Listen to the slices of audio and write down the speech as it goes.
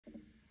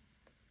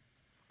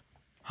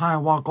Hi,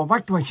 welcome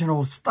back to my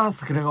channel,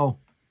 Stars Grego.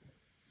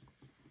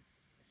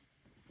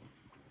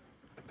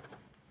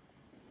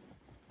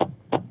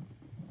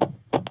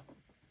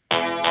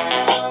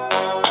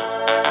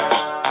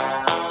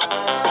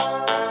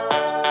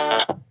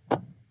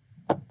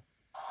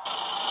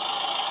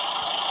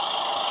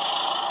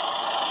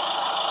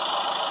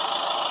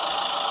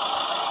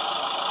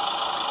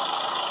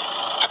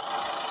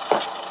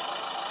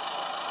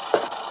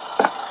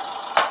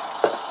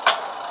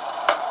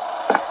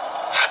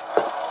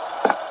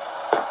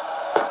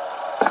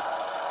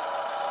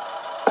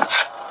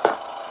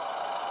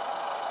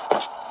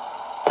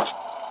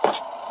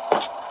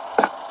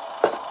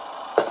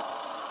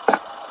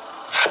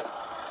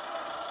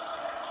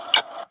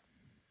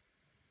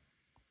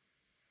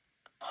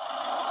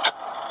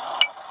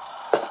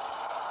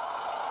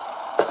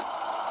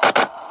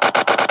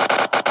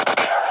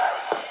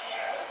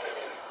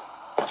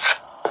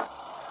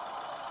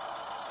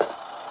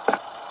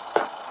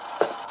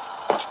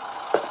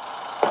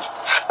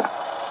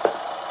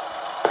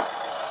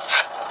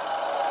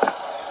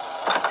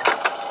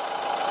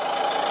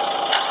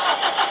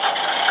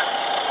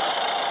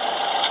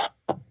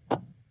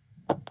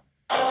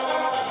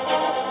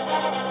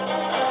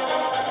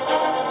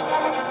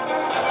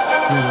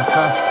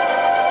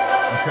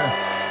 Okay.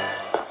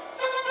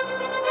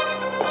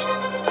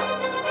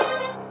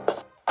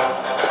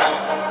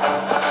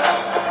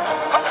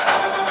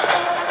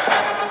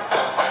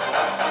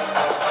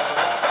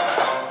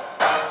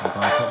 Chúng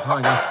ta chọn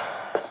hai nha.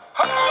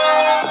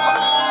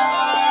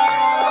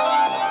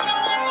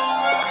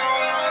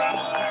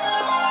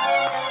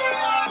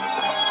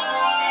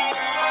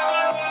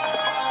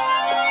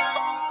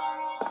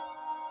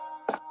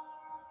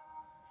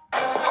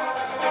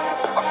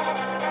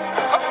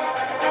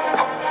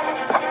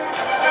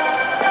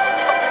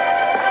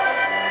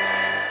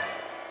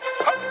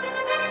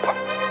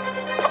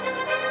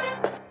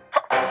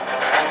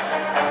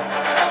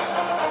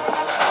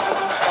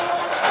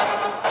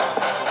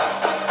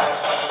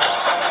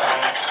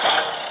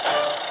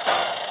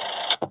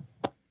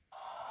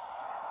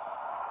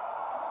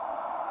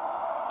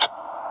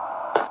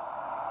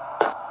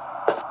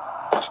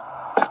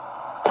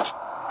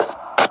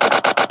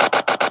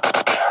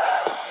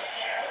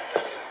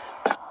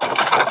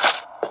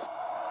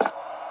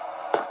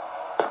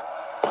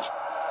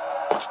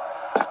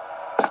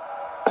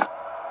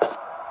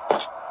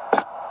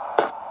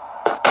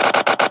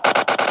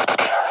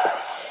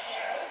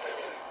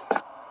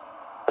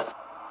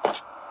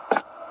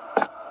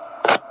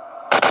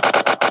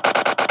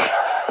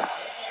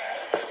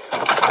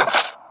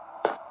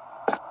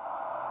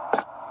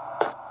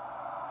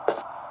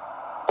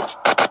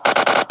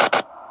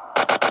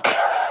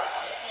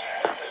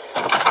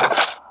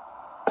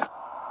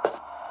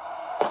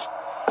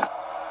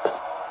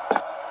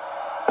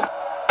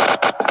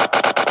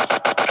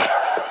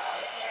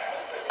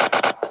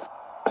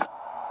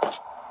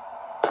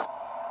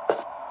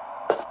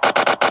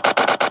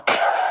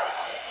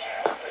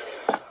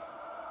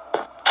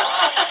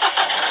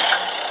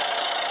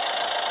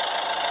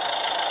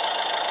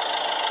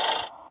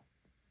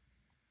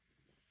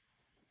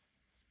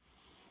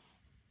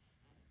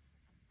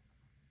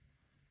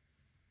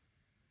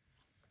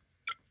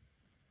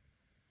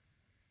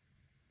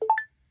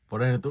 Và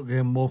đây là tựa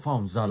game mô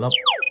phỏng giả lập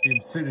tìm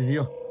Siren.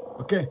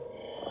 Ok,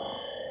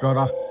 go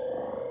ra.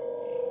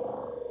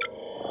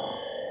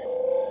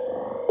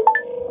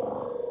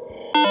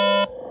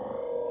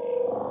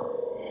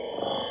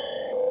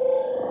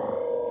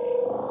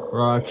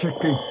 Ra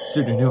checking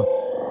Siren.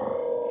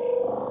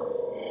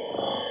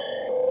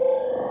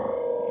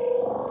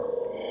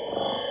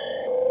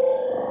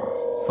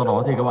 Sau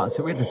đó thì các bạn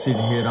sẽ biết là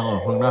Siren đang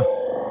ở hướng nào.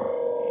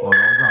 Và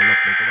đó giả lập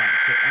để các bạn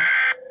sẽ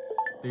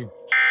tìm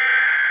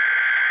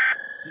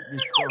Siren.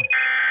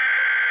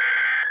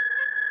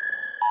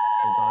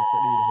 Chúng ta sẽ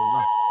đi hướng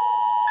nào?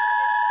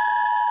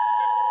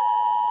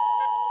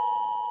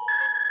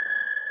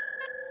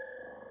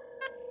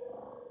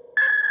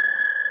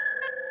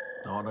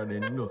 Đó, đã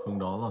đến được hướng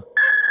đó rồi.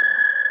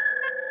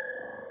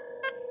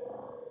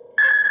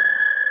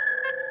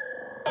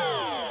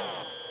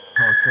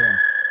 Ok.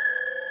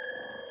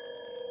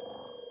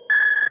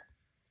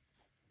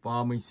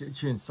 Và mình sẽ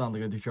chuyển sang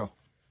cái tiếp theo.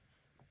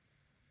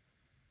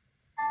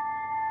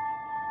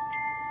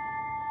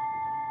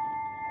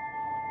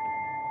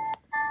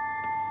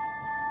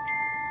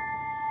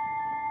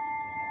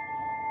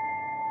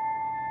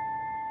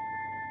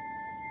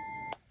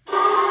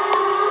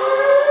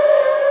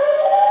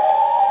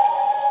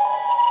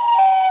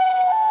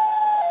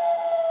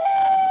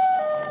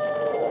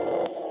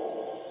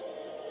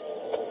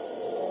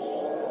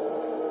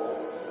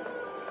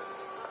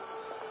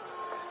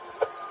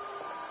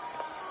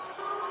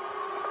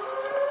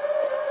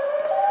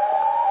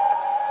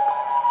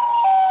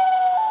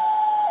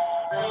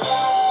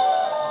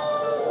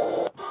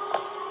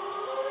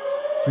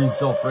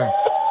 Surfival.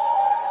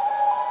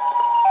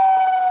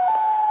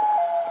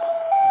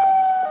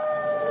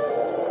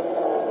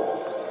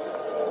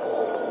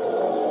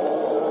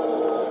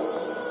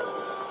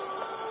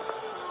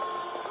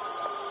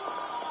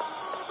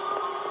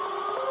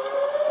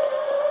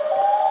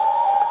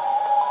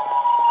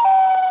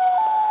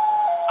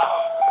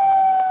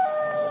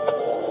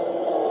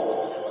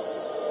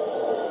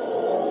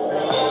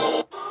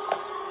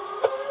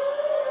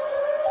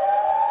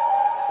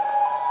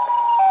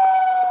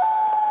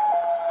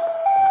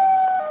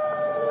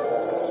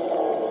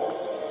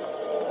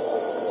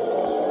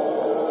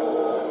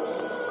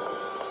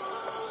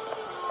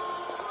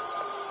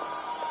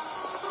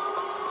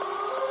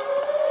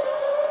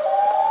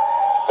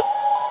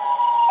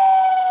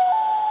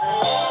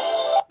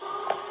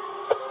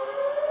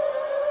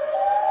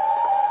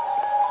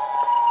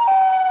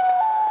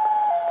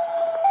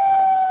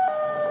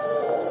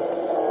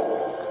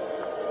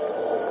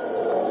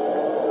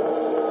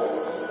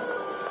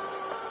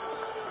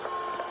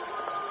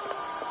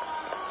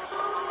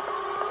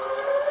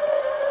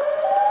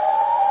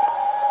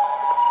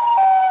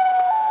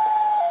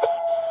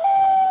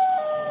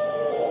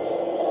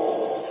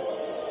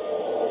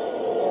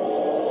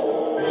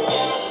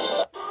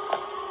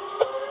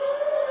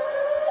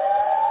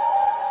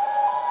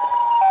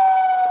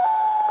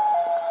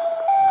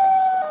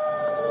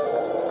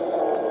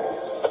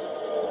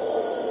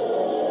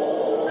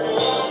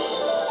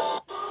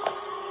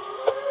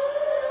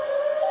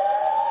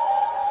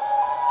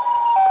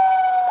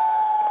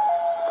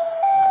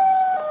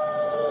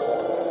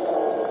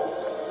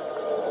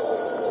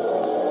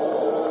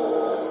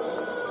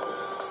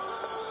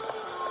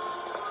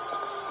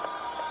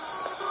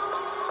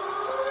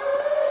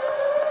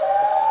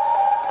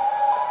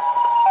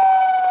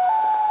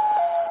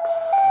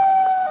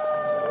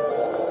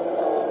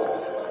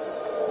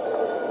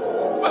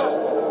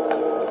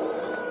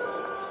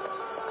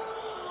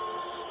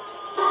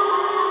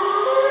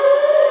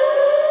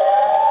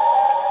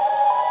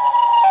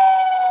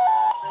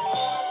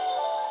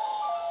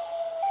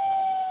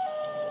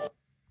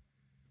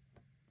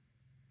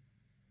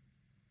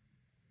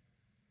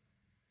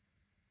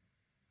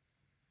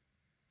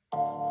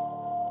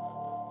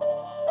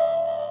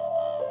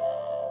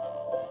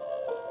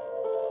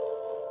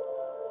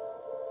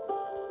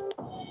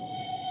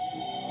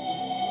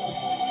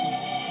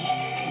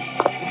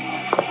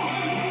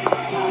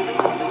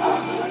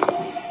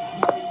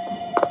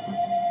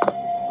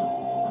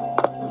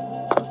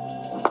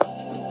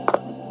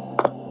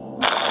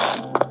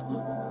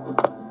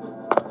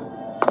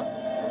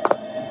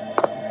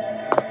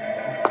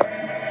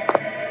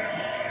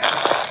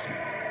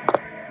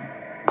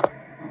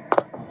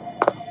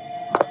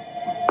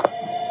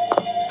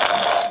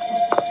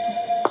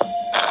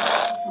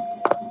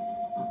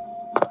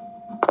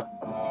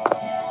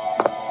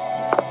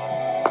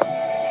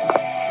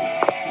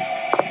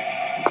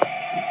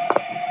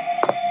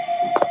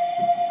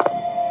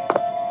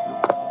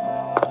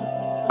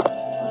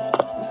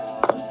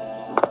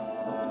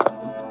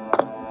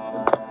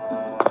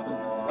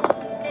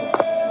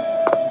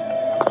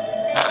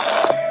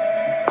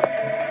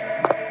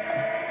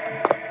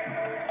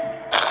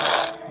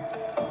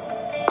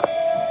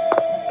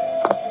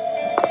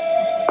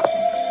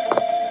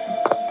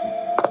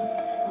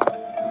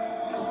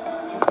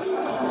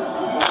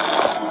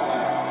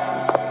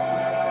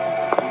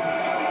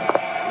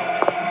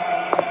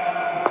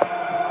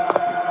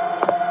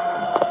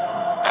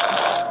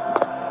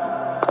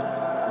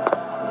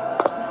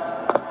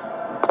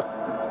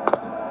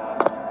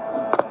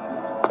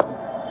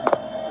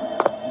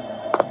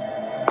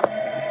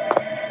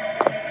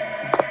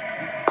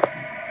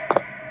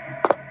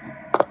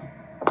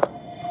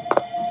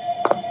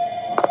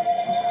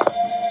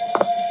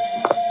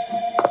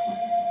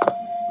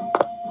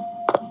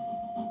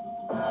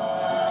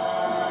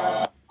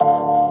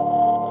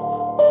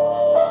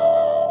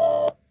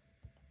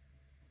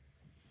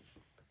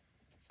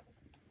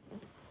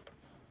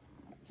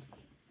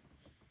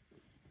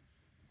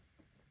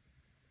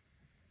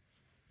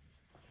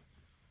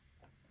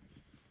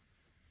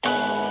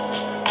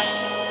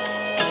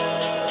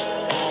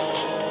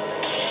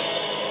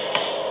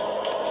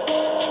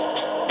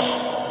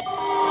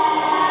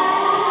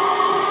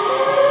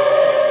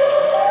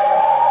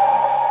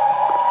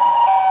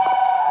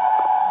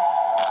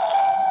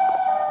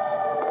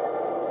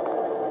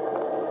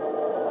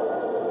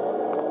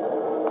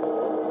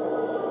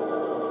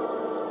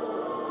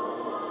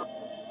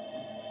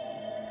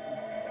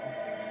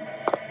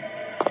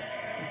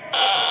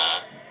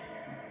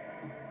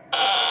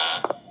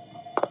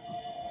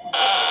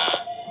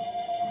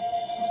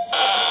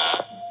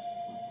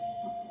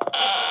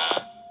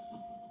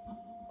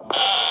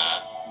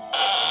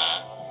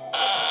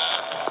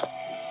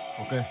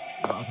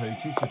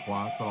 chiếc chìa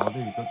khóa. Sau đó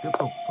thì tiếp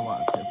tục các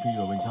bạn sẽ phi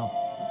vào bên trong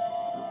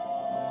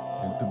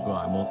đến từng cửa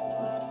ải một.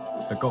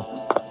 Echo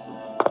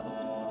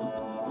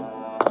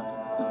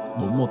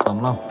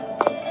 4185.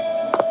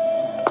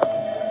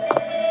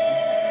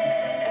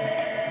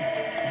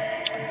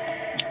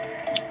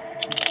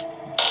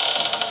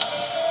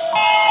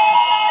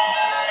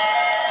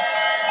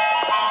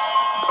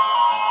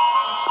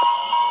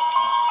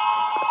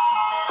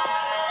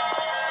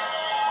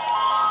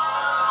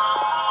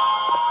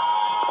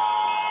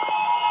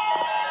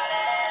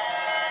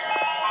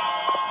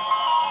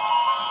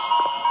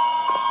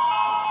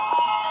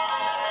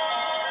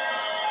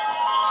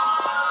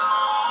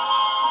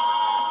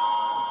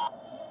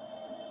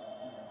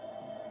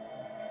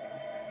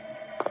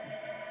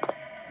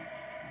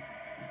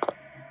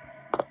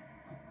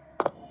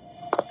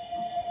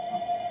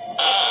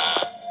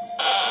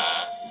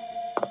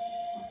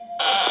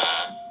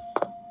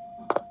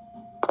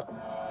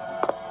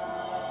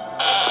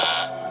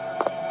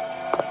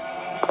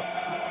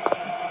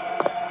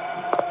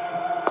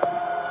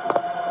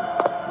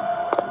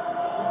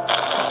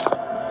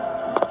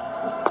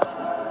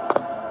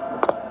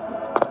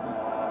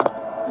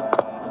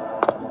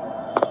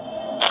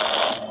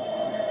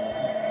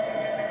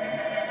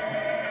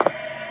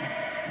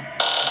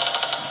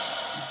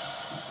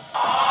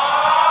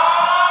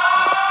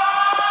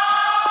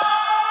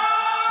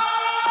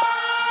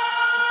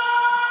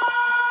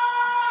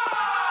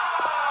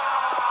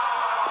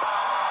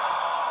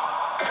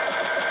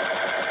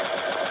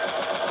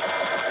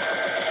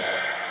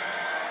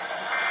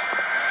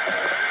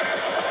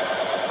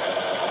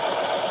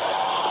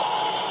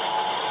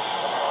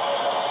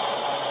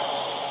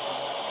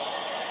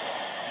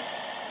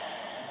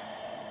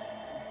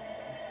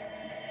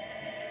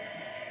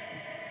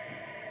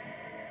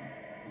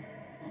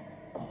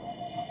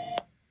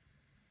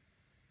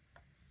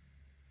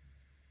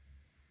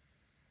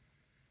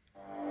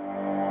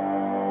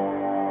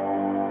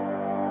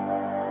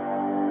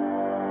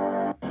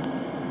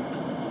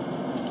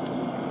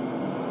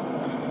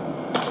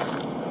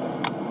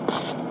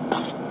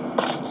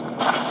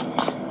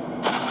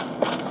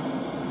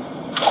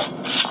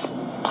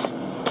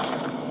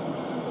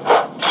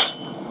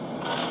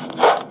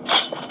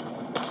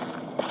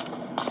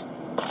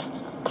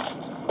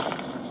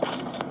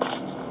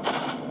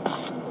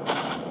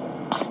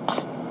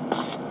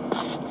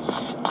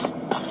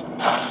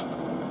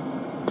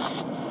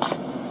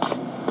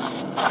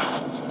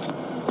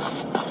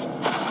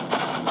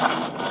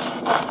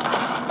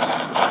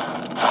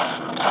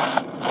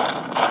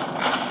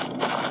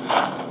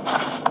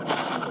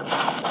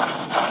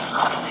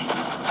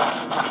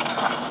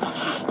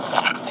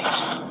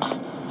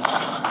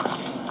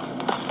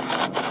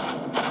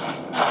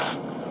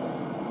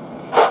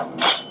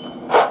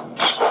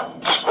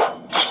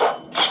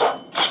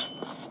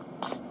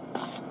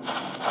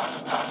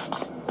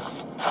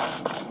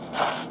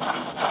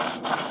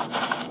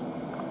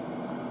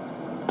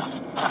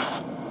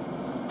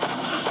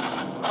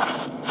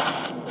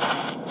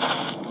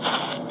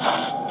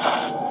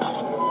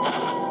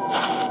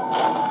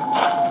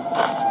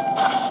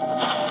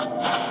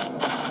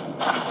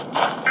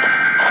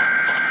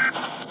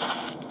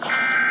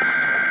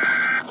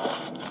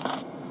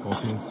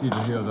 Siren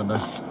here gần đây.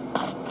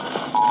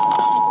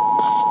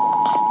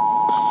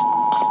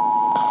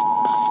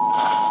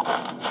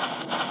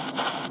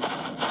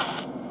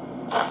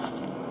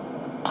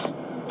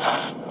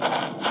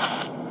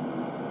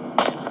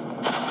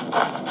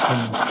 Không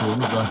xuống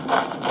được đây.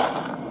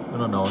 Tức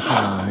là đó chỉ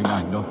là hình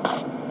ảnh thôi.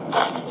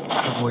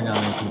 Các ngôi nhà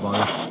này thì vào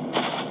đây.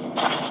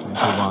 Mình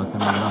thử vào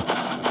xem như thế nào.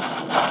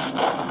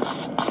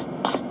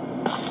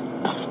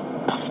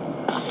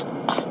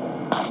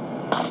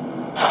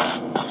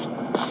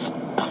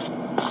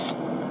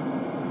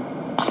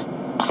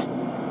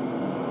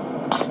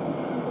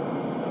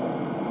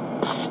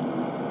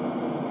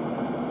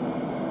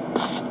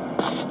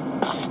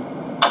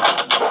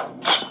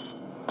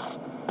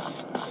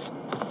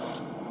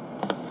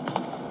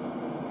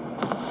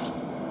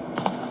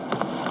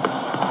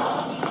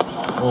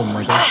 Oh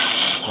my god.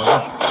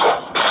 Wow.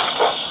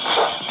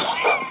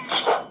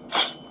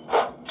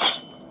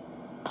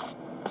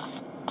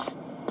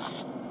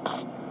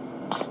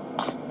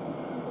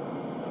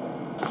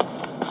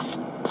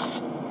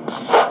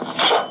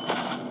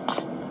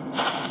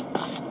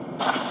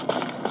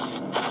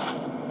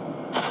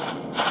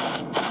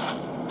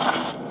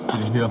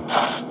 Siren here.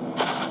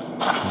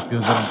 Mục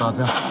tiêu dân ta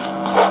xem.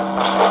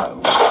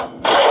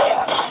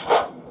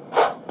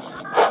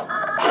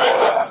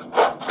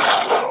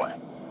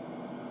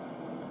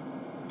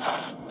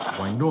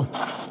 Quánh luôn.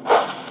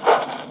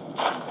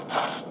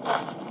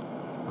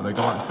 Ở đây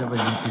các bạn sẽ phải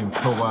đi tìm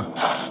Cobra.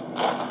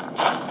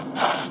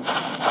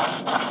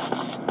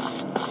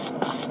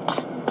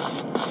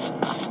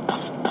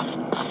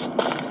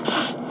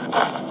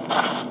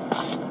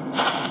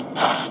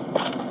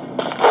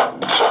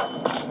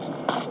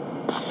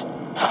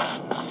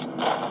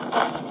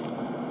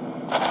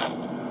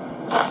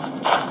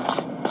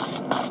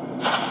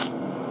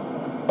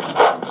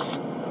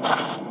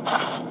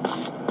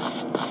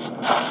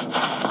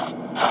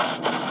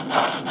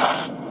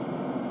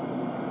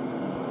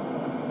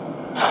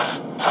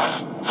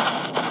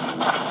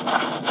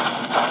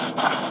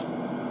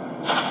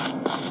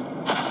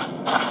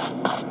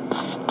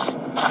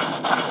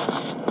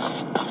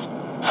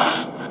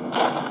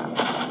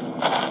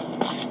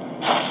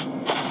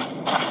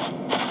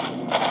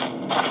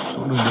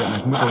 đường điện này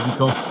không biết có gì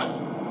không.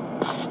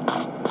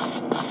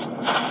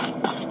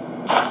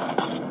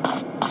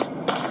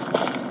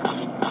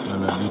 Đây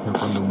là đi theo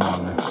con đường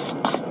mòn này.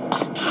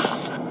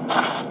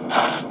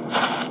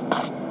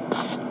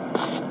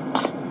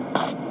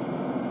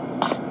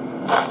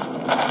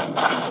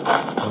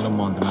 Con đường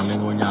mòn thì mình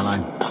lên ngôi nhà này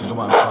thì các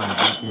bạn phải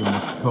đi tìm một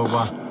khâu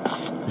qua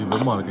thì mới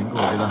mở được cánh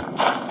cửa đây ra.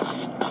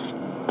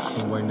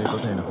 Xung quanh đây có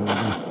thể là không có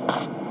gì.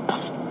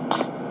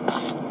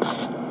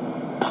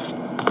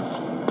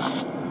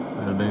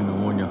 Đây là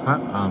ngôi nhà khác,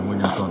 ngôi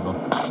nhà chuẩn rồi.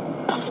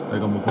 Đây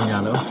còn một ngôi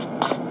nhà nữa.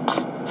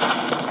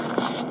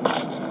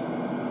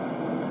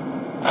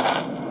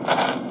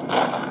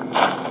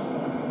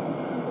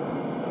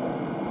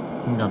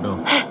 Không nhặt được.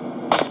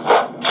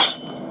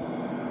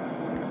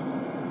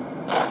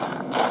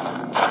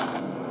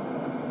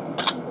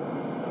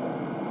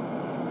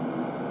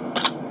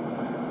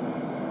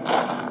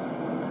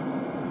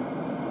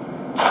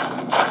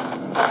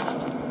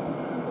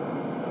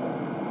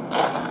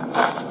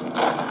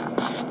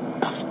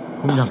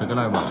 Không nhặt được cái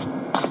này bạn,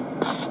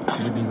 không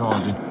biết lý do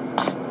gì.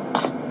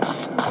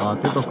 Và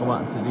tiếp tục các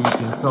bạn sẽ đi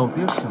tiến sâu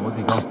tiếp xem có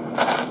gì không.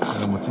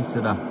 Đây là một chiếc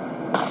xe đạp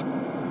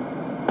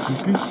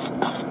kích.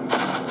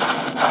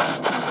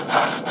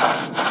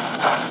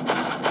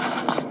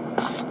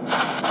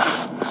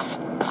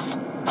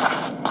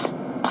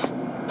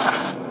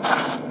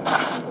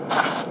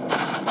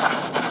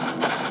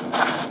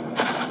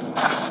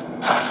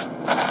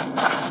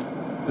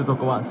 Tiếp tục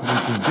các bạn sẽ đi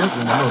tìm tiếp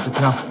những món đồ tiếp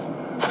theo.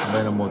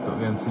 Đây là một tựa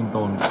game sinh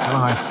tồn rất là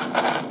hay.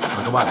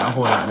 Và các bạn đã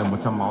hồi lại được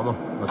 100 máu rồi.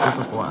 Và tiếp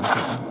tục các bạn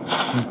sẽ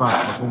chinh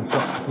phạt và không sợ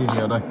gì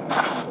ở đây.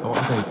 Các bạn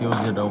có thể tiêu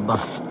diệt được ông ta.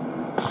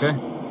 Ok.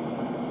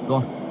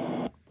 Rồi.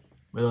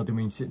 Bây giờ thì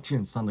mình sẽ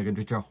chuyển sang cái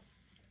tiếp theo.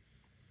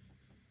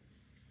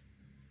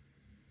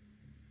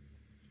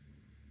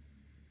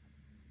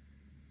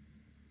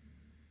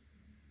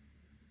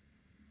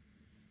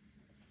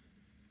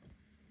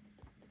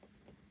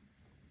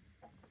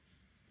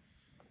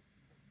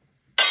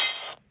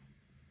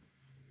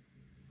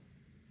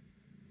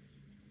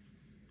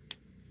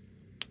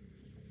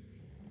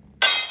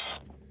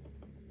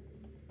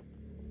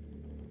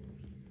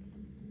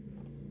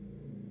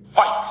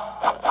 Fight!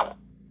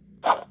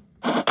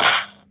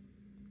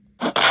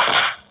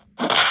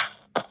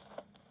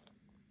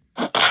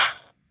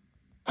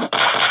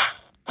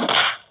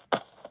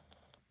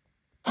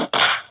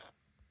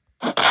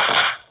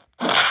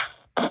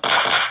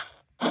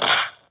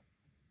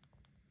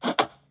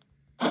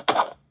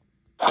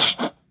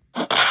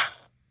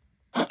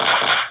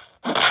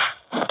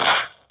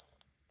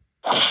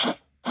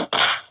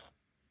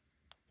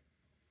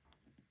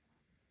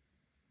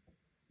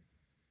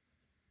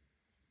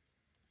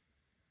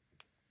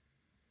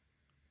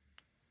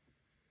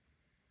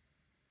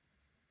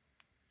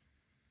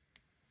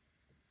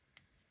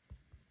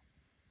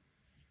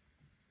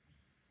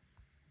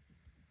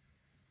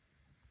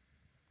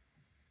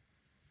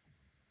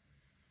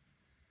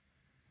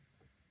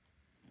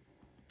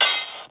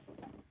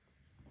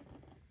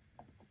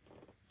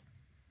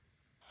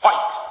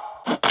 Fight!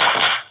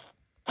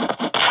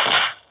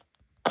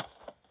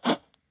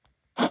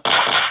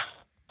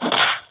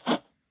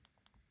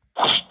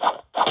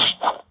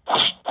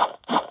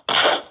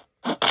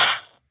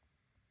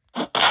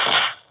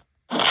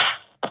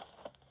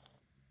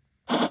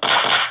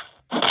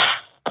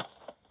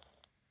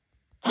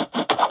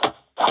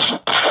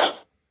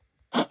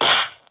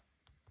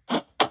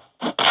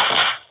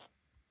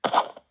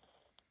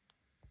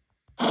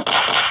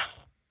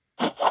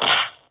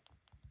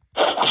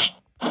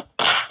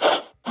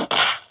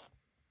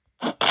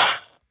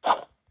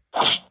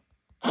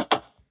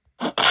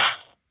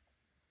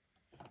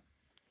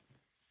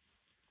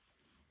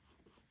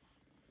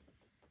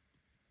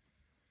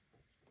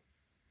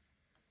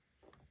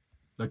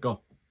 Let's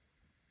go.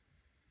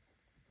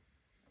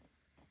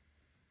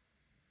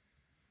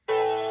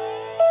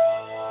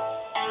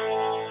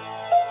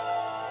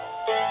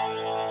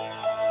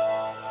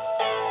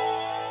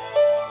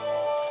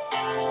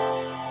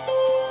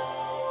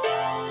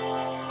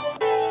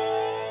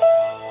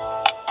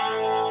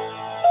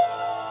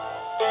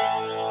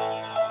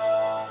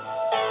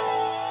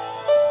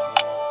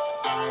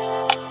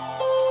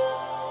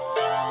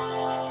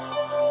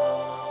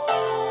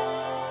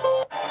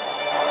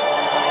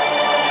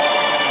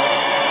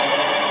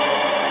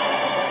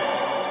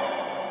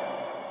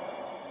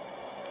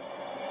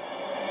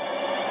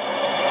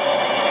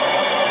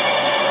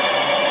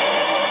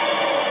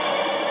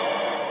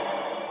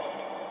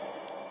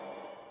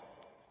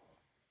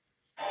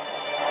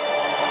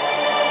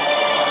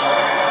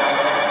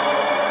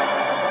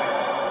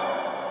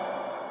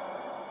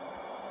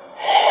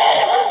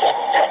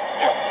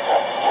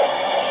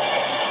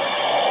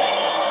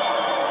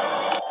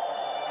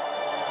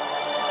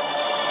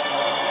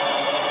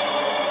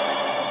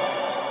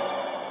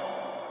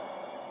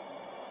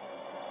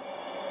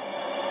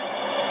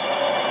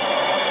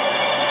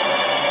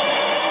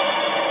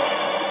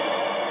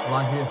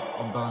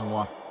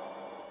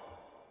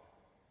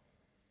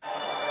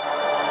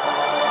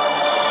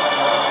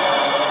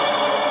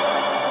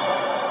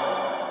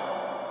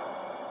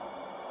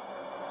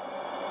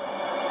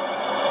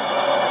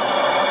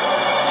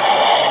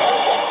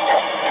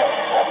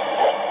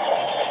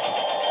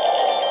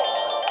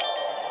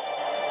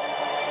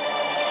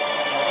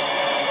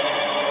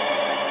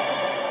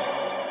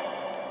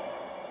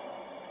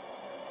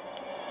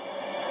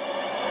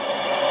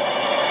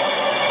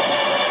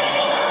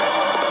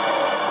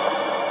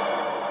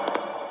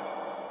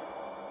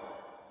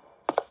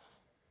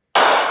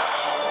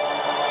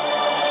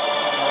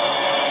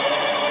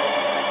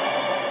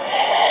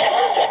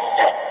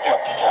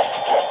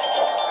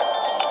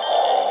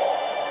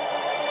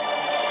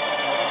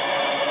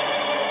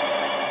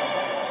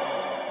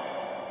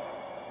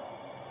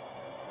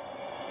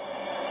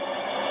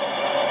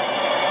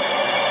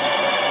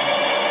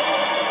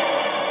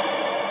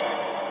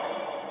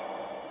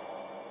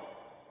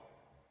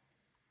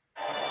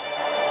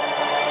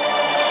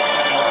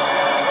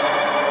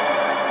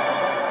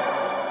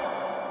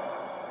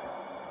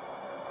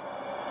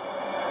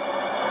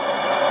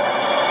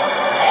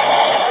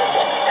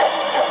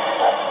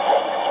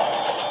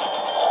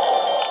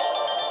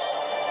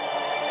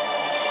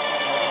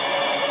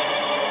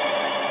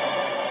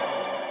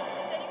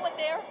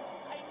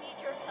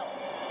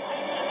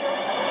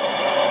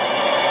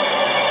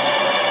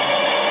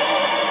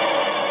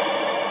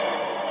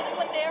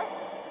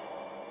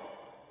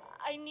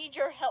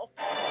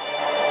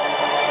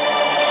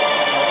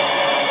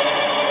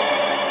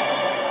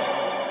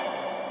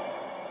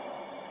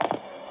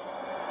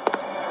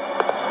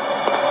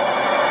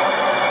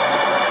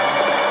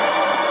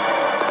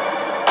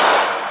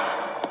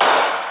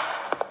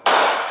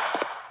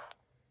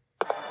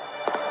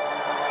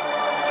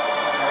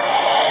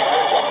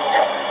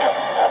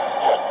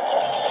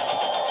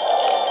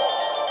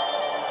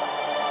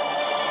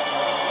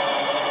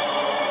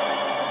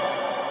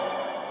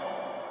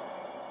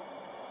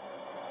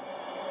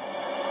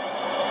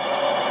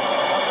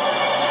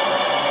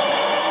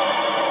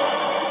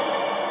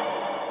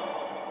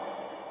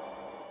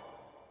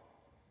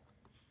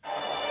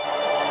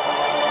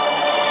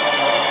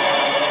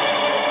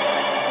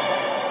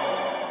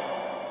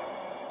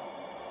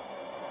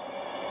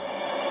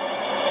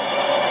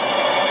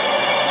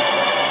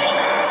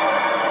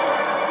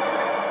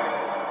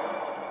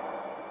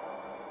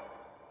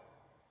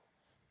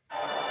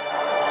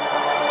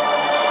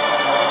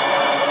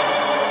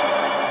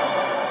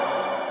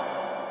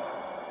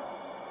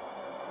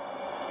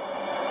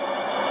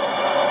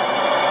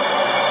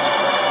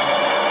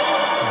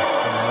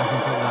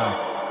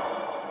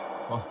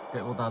 kệ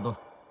cô ta thôi.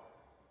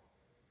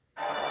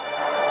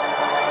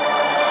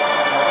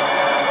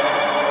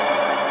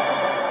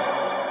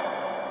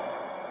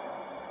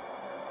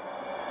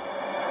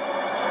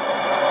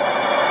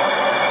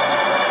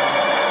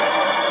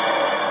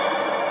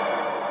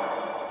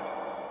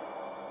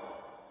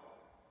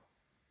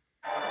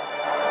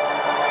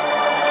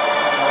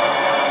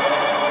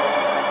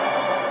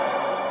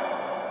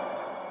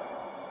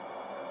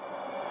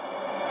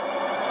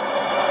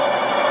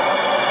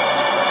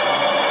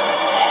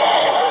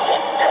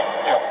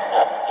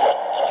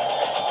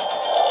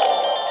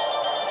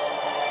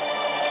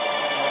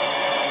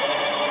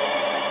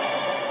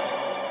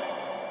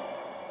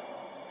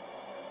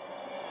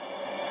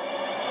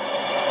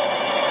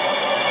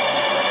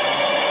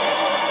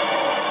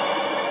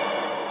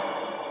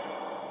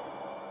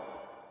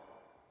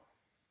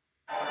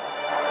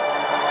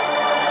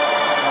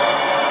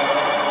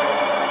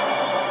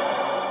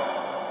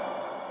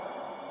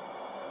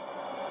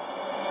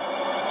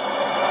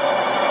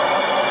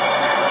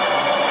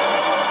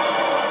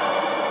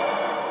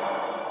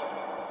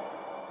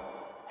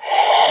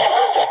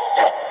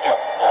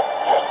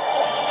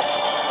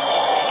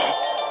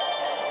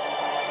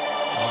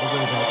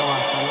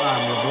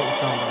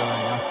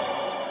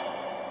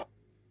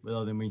 Bây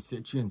giờ thì mình sẽ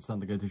chuyển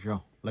sang cái tiếp theo.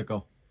 Let's go.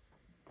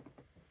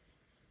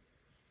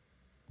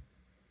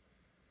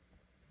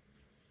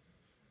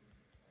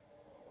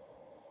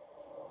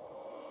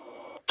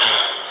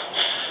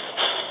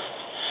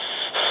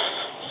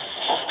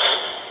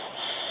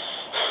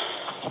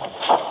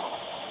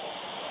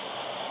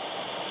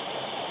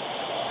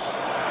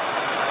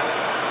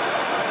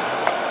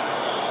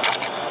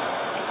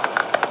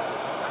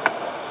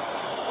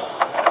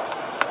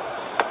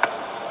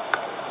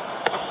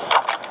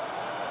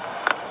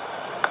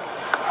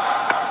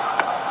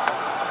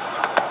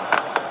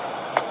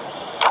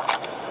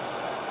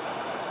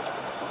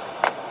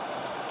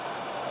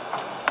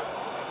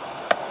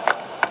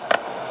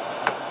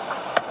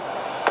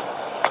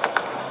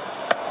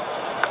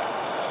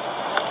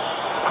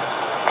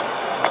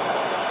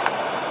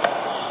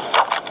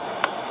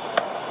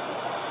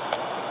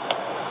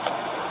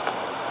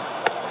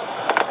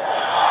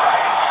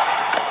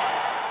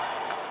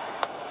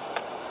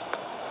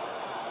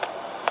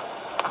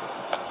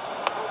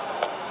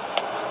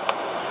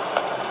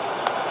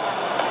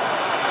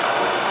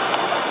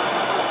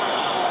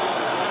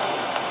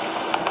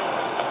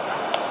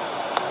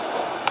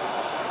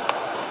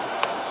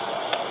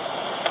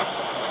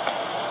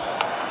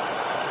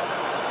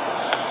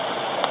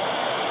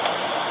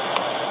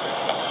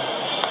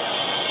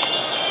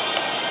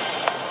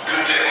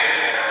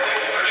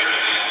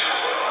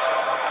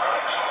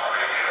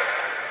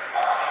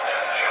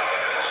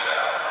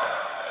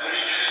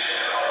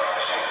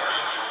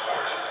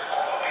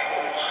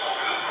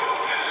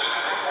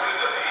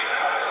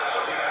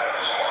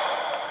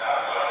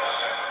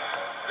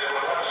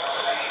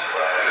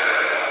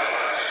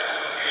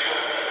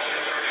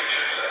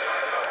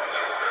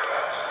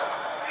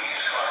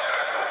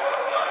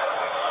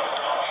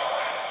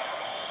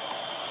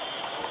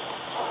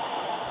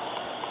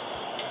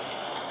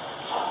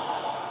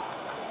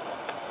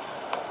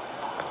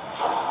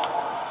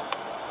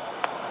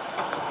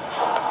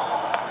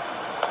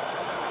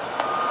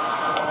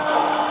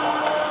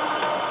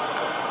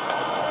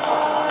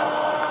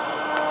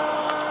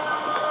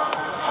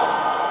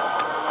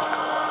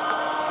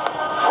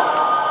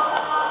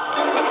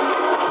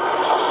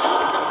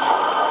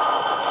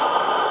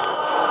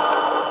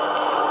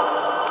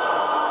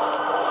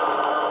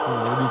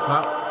 Đi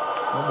khác,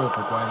 nó buộc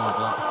phải quay ngược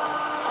lại.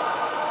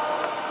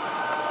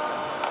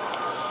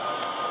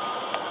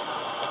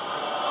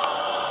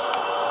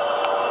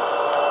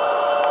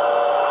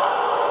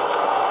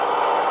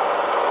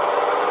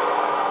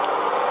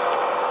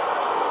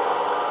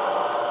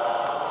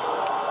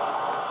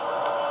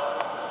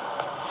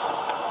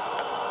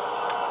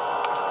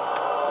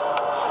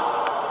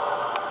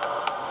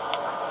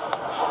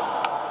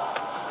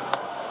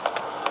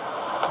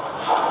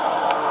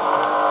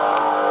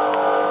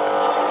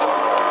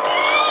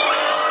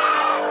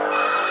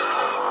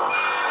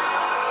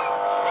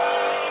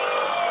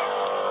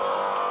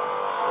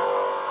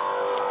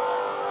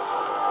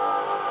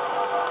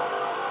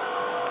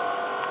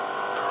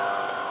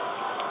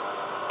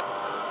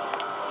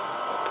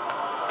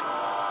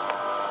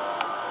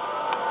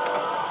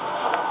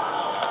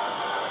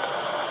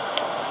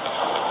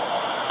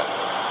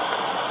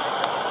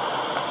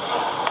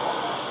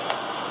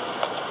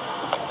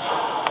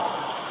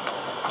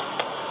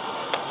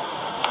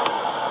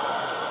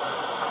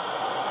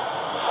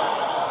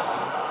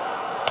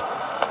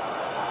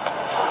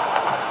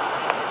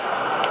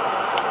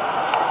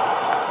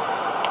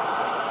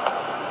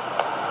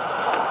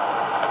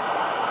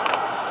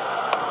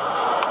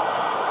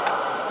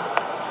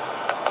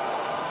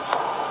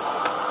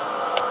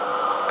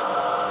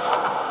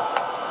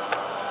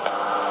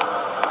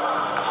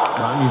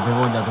 Đã nhìn thấy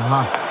ngôi nhà thứ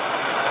hai.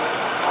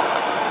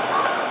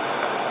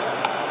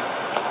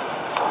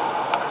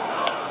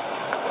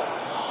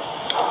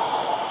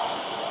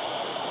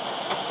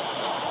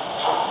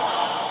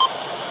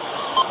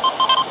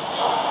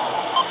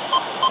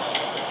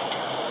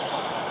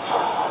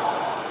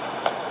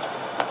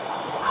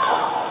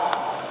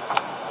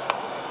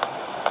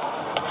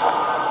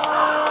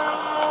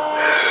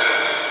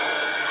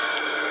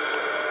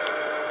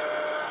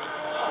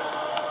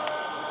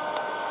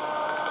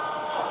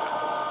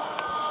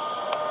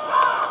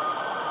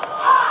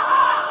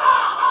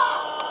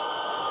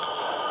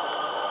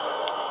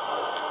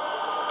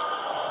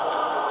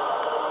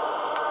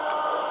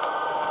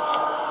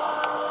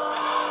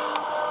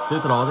 Tiếp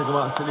theo đó thì các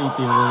bạn sẽ đi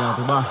tìm ngôi nhà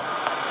thứ ba.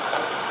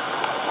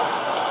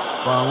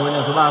 Và ngôi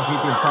nhà thứ ba khi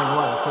tìm xong các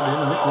bạn sẽ đến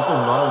ở đích cuối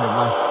cùng, đó là điểm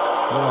này.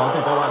 Lúc đó thì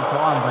các bạn sẽ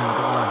hoàn thành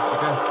được cái này.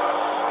 Ok.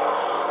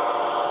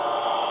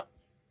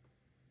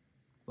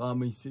 Và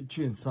mình sẽ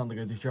chuyển sang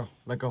cái tiếp theo.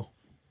 Let's go.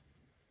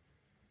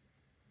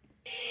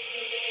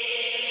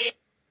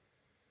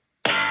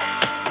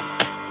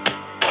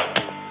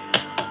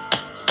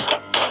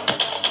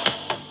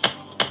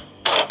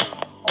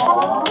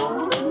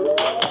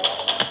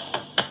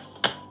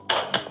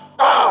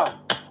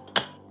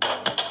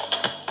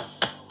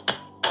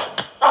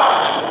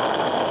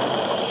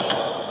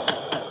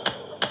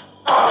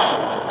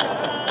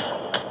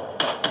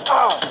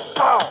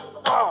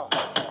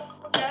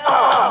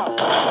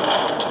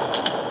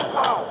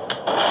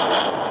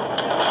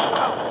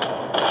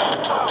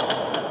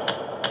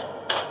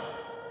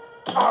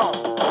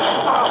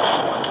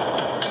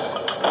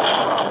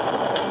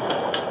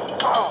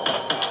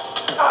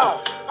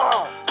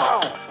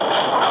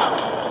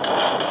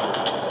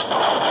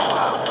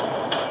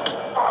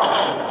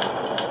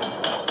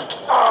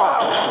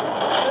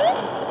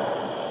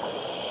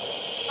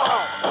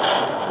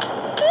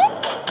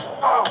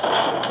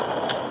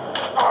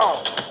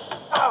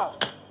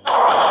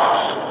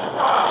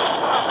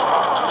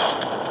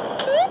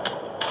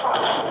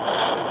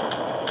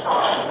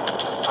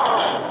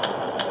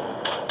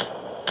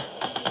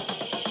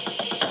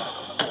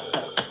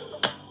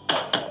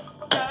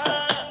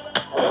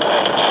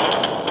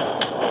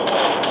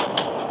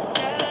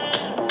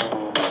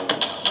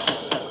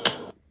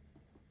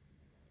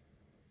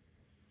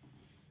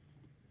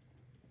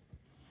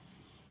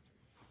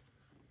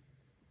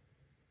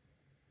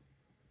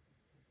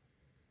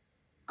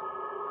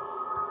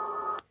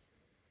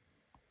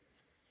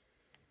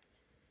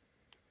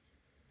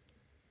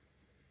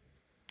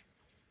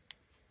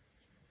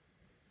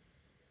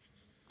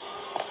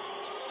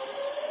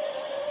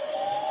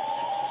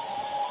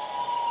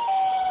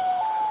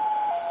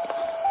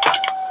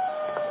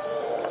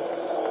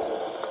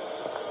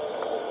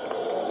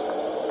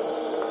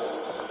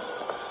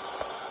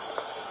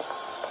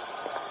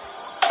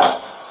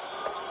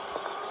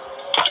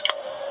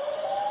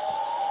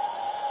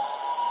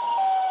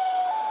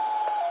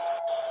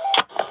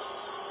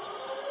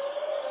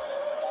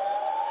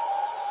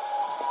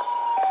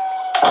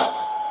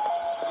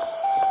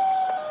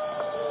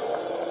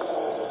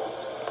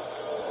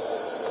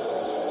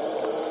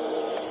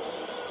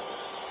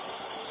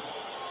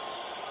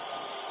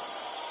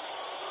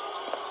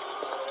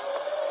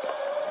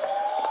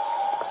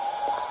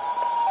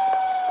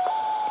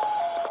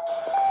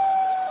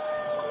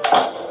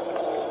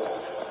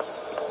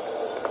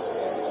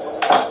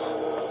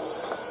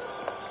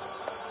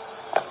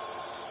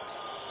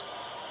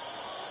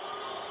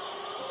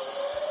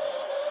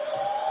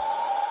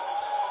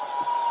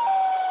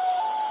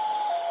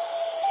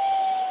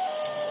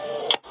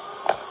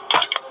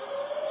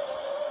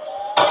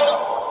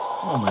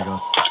 Oh my god.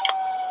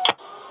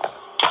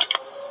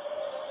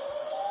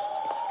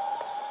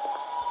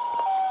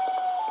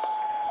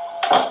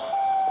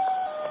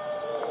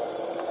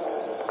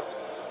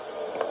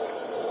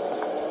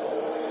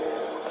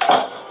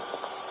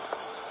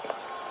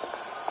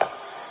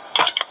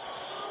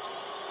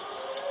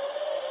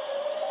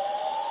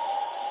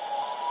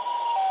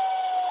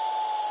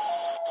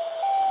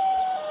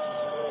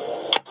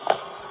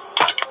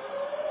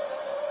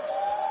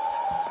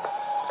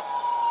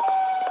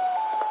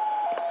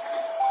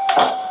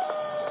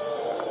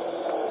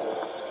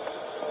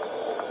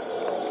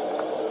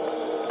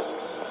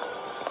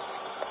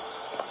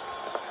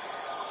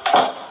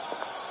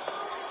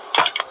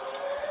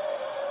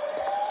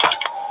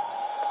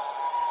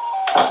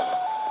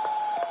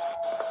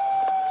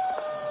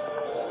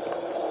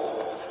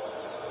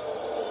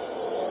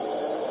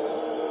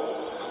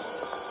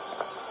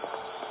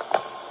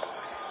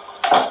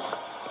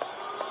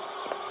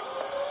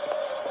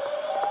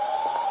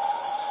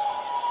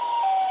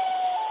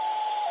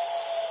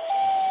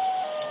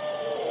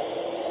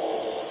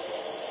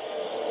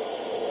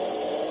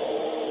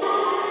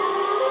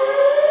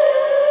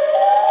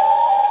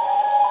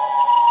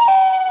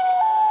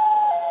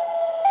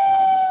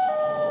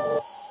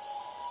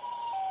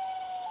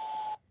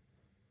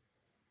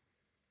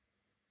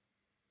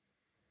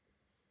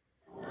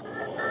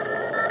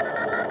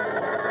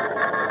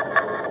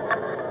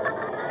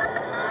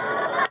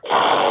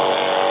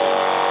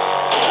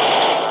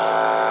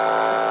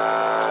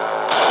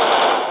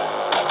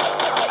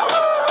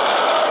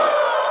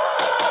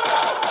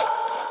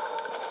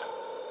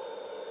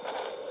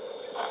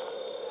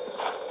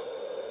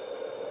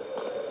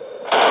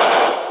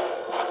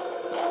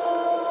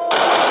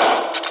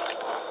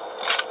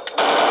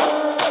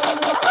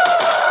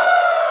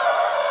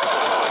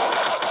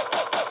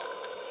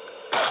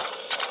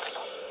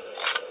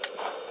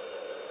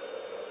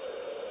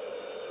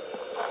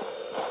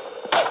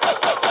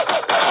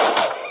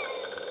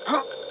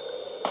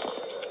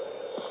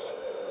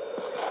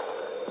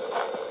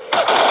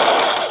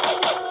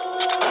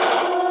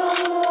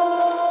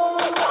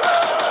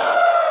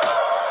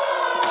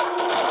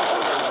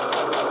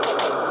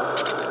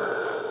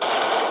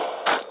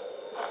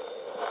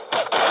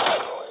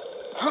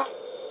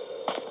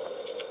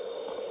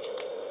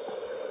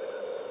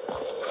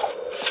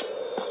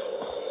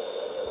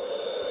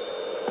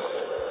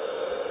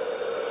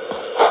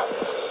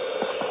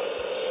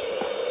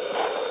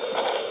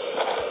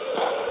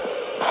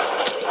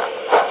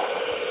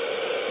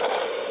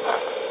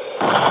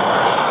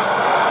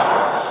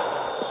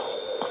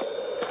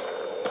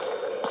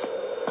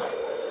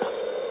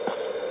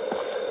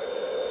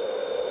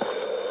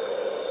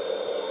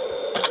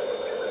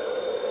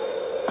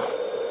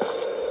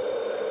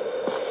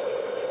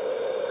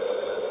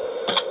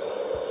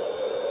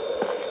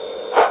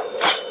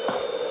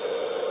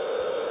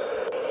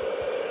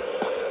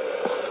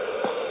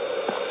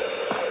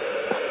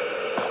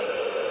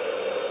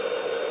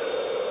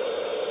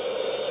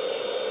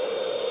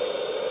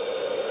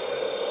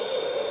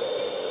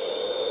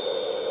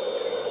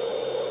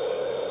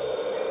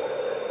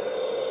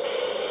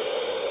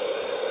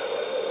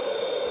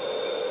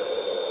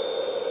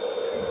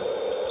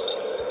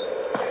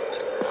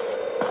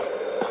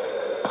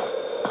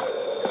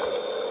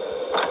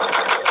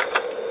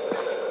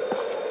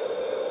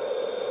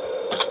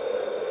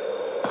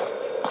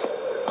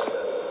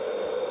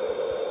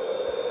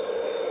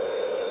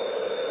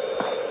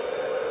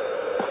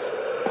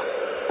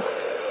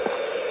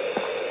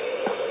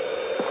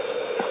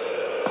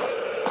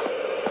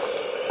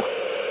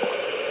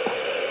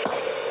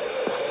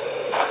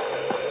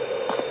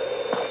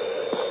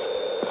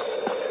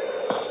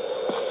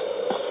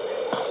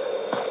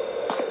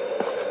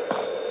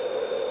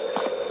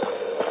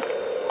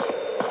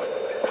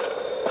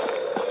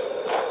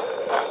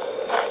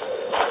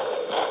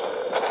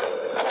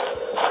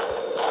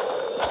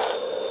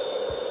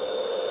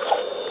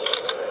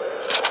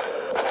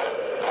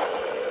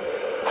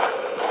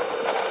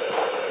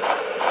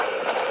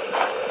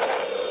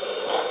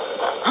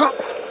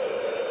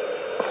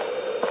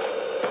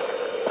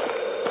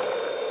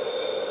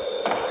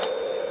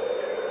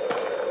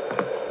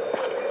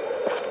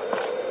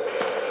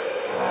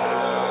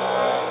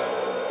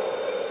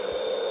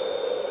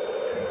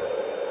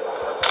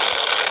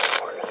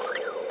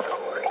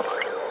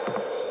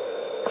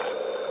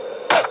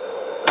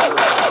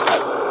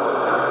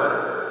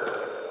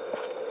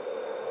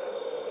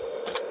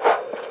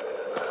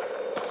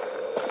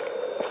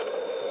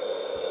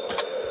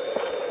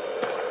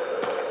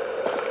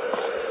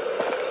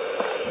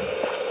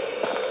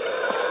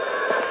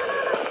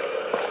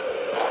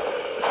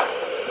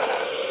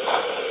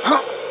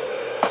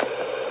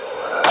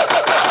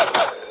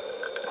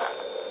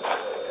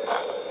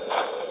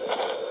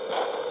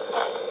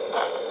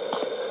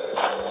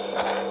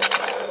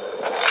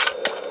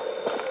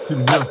 Xin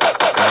hiêu.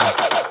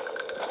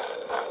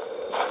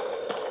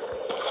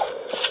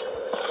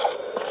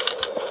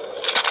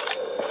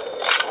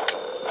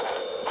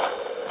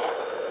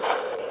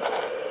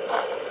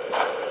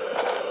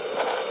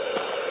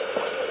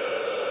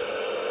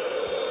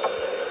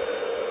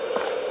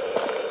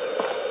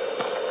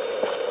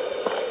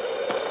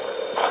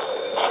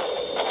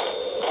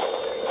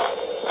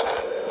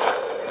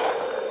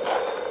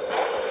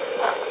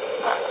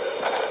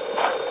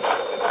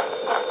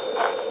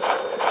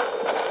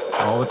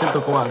 Và tiếp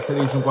tục các bạn sẽ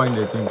đi xung quanh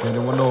để tìm kiếm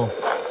những món đồ.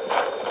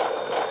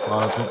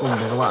 Và cuối cùng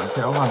thì các bạn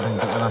sẽ hoàn thành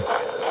trận này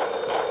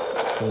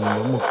cùng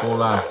với một cô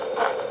làng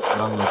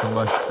đang ở trong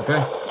đây. Ok,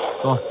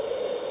 rồi.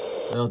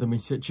 Bây giờ thì mình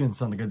sẽ chuyển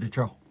sang cái tiếp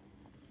theo.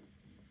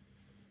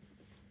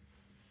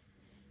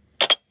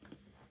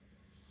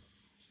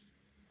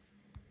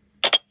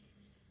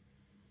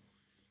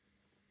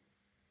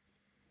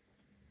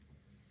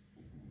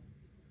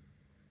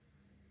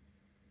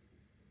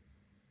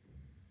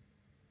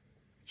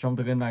 Trong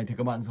tựa game này thì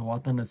các bạn sẽ hóa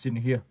thân là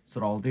Siren here,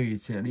 sau đó thì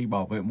sẽ đi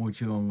bảo vệ môi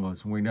trường ở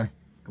xung quanh đây.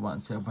 Các bạn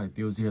sẽ phải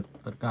tiêu diệt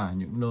tất cả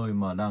những nơi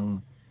mà đang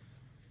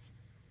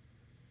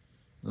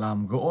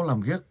làm gỗ,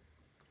 làm ghiếc.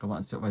 Các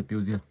bạn sẽ phải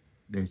tiêu diệt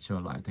để trở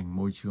lại thành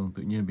môi trường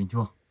tự nhiên bình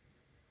thường.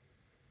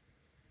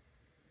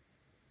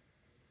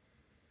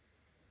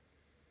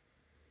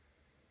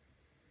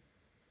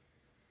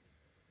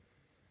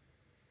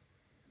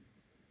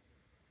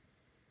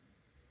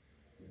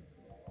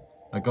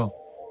 Let's go.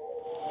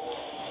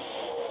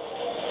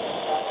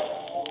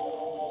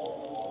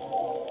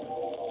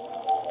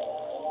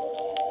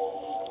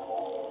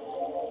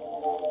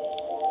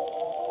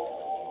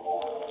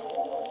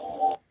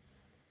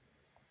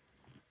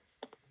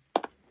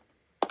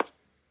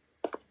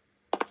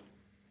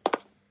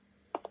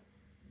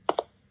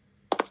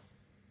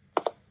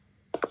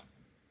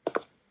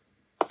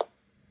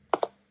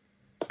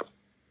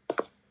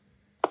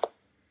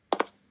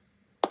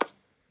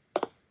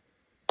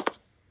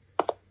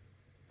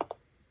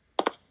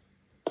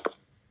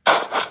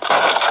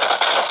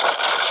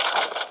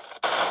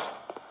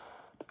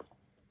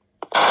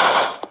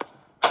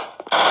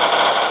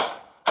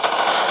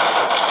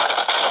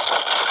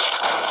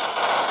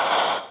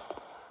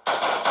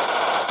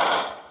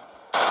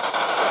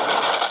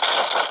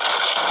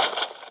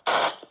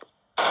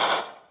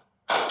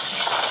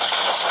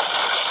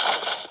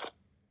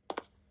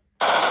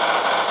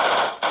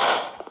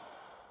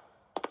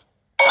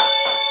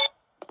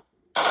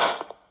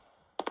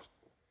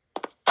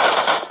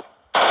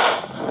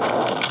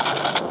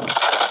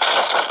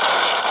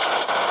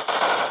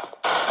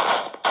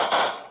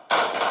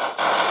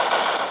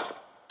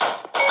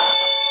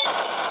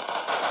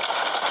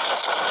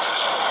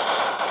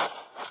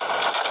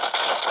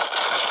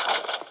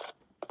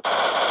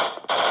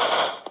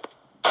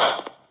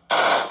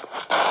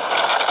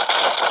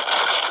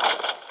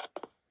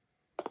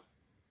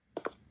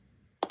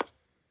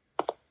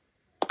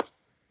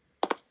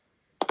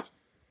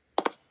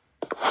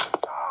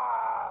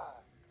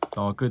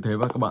 Đó, cứ thế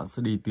và các bạn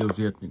sẽ đi tiêu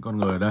diệt những con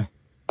người ở đây.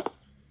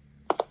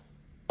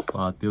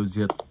 Và tiêu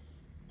diệt,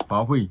 phá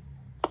hủy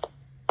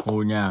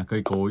ngôi nhà,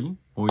 cây cối,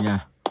 ngôi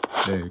nhà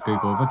để cây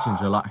cối phát triển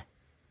trở lại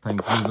thành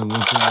khu rừng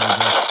nguyên sinh này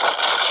thôi.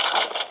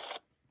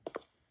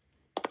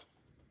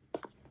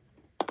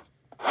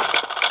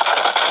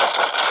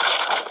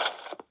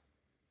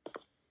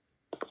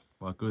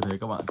 Và cứ thế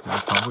các bạn sẽ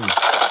phá hủy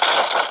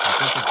và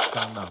tiếp tục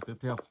sang đảo tiếp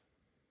theo.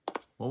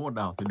 Mỗi một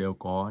đảo thì đều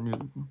có những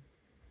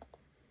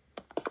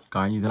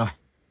cái như thế này.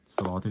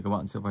 Sau đó thì các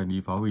bạn sẽ phải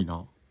đi phá hủy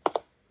nó.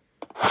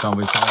 Càng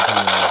về sau thì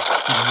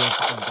sinh hiệu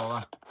sẽ càng to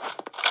ra.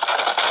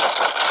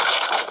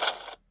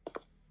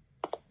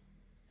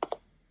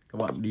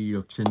 Các bạn đi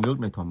được trên nước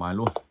này thoải mái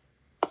luôn.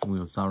 Không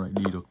hiểu sao lại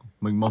đi được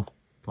mênh mông,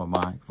 thoải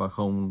mái và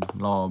không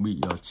lo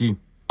bị chìm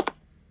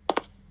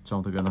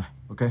trong thời gian này.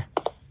 Ok,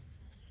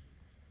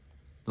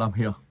 làm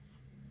here.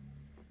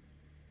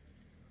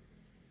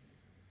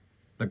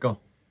 Let's go.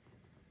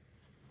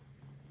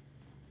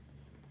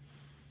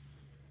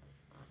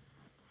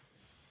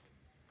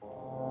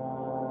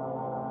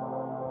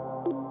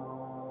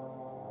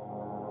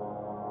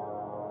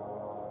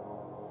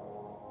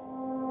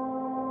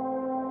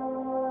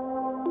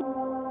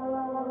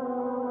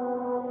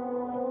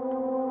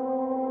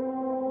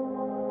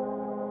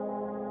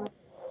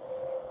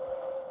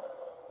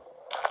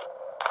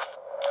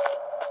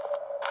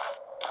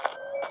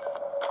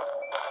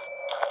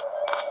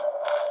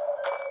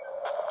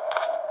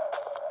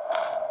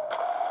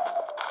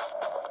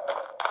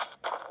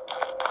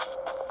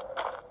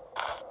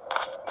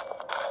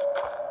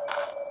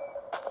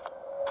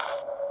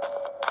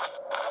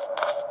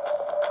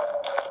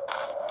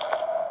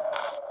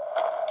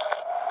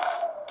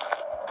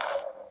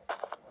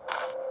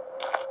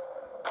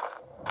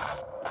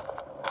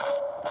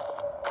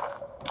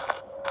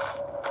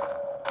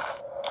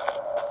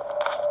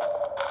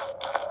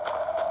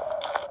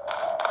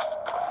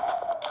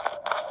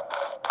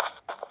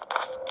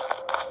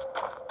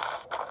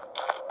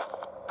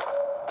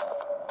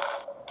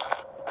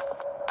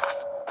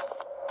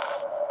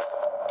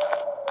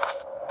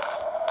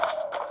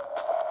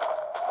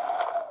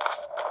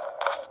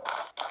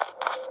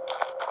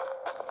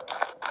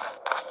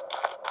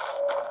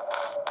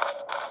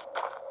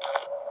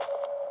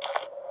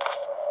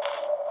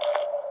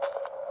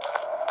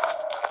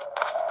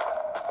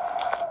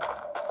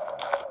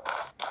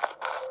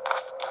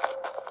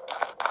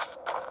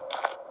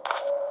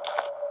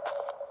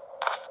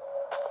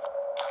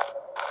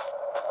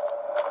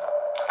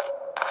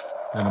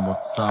 Đây là một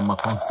sa mạc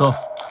hoang sơ,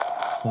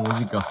 không có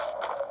gì cả,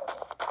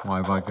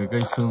 ngoài vài cái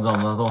cây xương rồng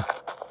ra thôi.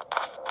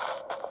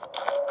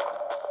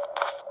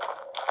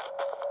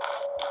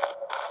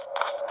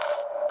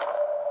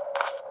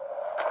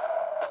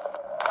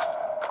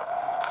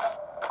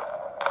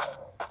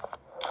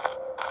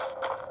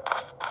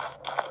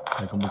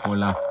 Đây có một ngôi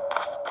làng.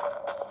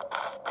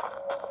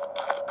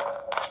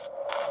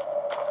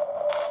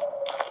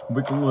 Không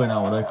biết có người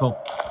nào ở đây không?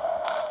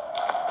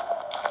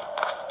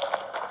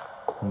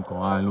 Không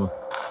có ai luôn.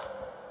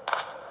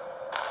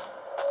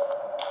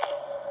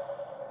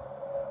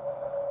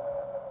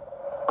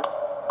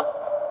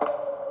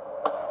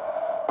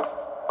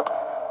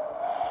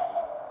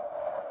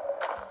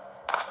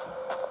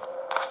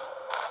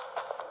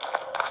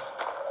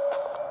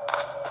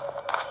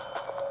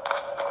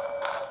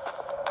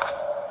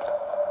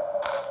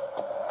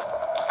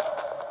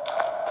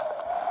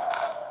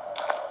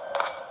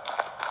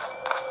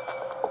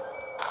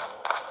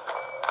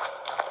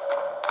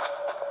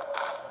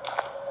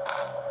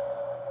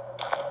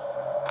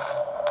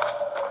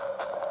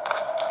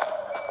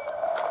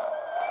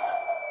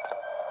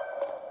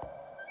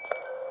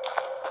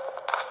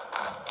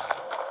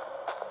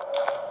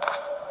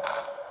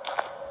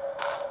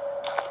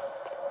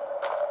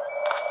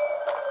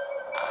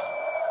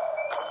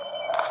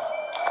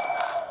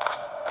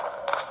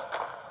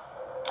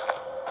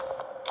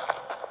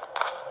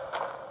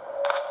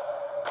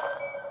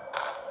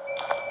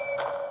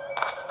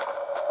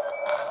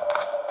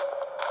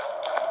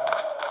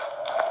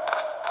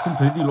 Không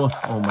thấy gì luôn.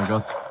 Oh my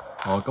god.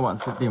 Đó, các bạn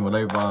sẽ tìm ở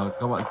đây và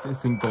các bạn sẽ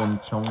sinh tồn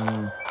trong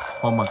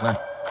hoang mạc này.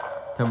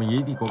 Theo mình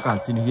nghĩ thì có cả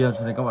Siren here,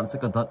 cho nên các bạn sẽ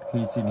cẩn thận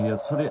khi Siren here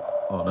xuất hiện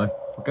ở đây.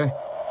 Ok.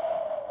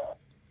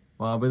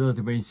 Và bây giờ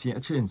thì mình sẽ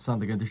chuyển sang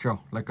tới game tiếp theo.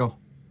 Let's go.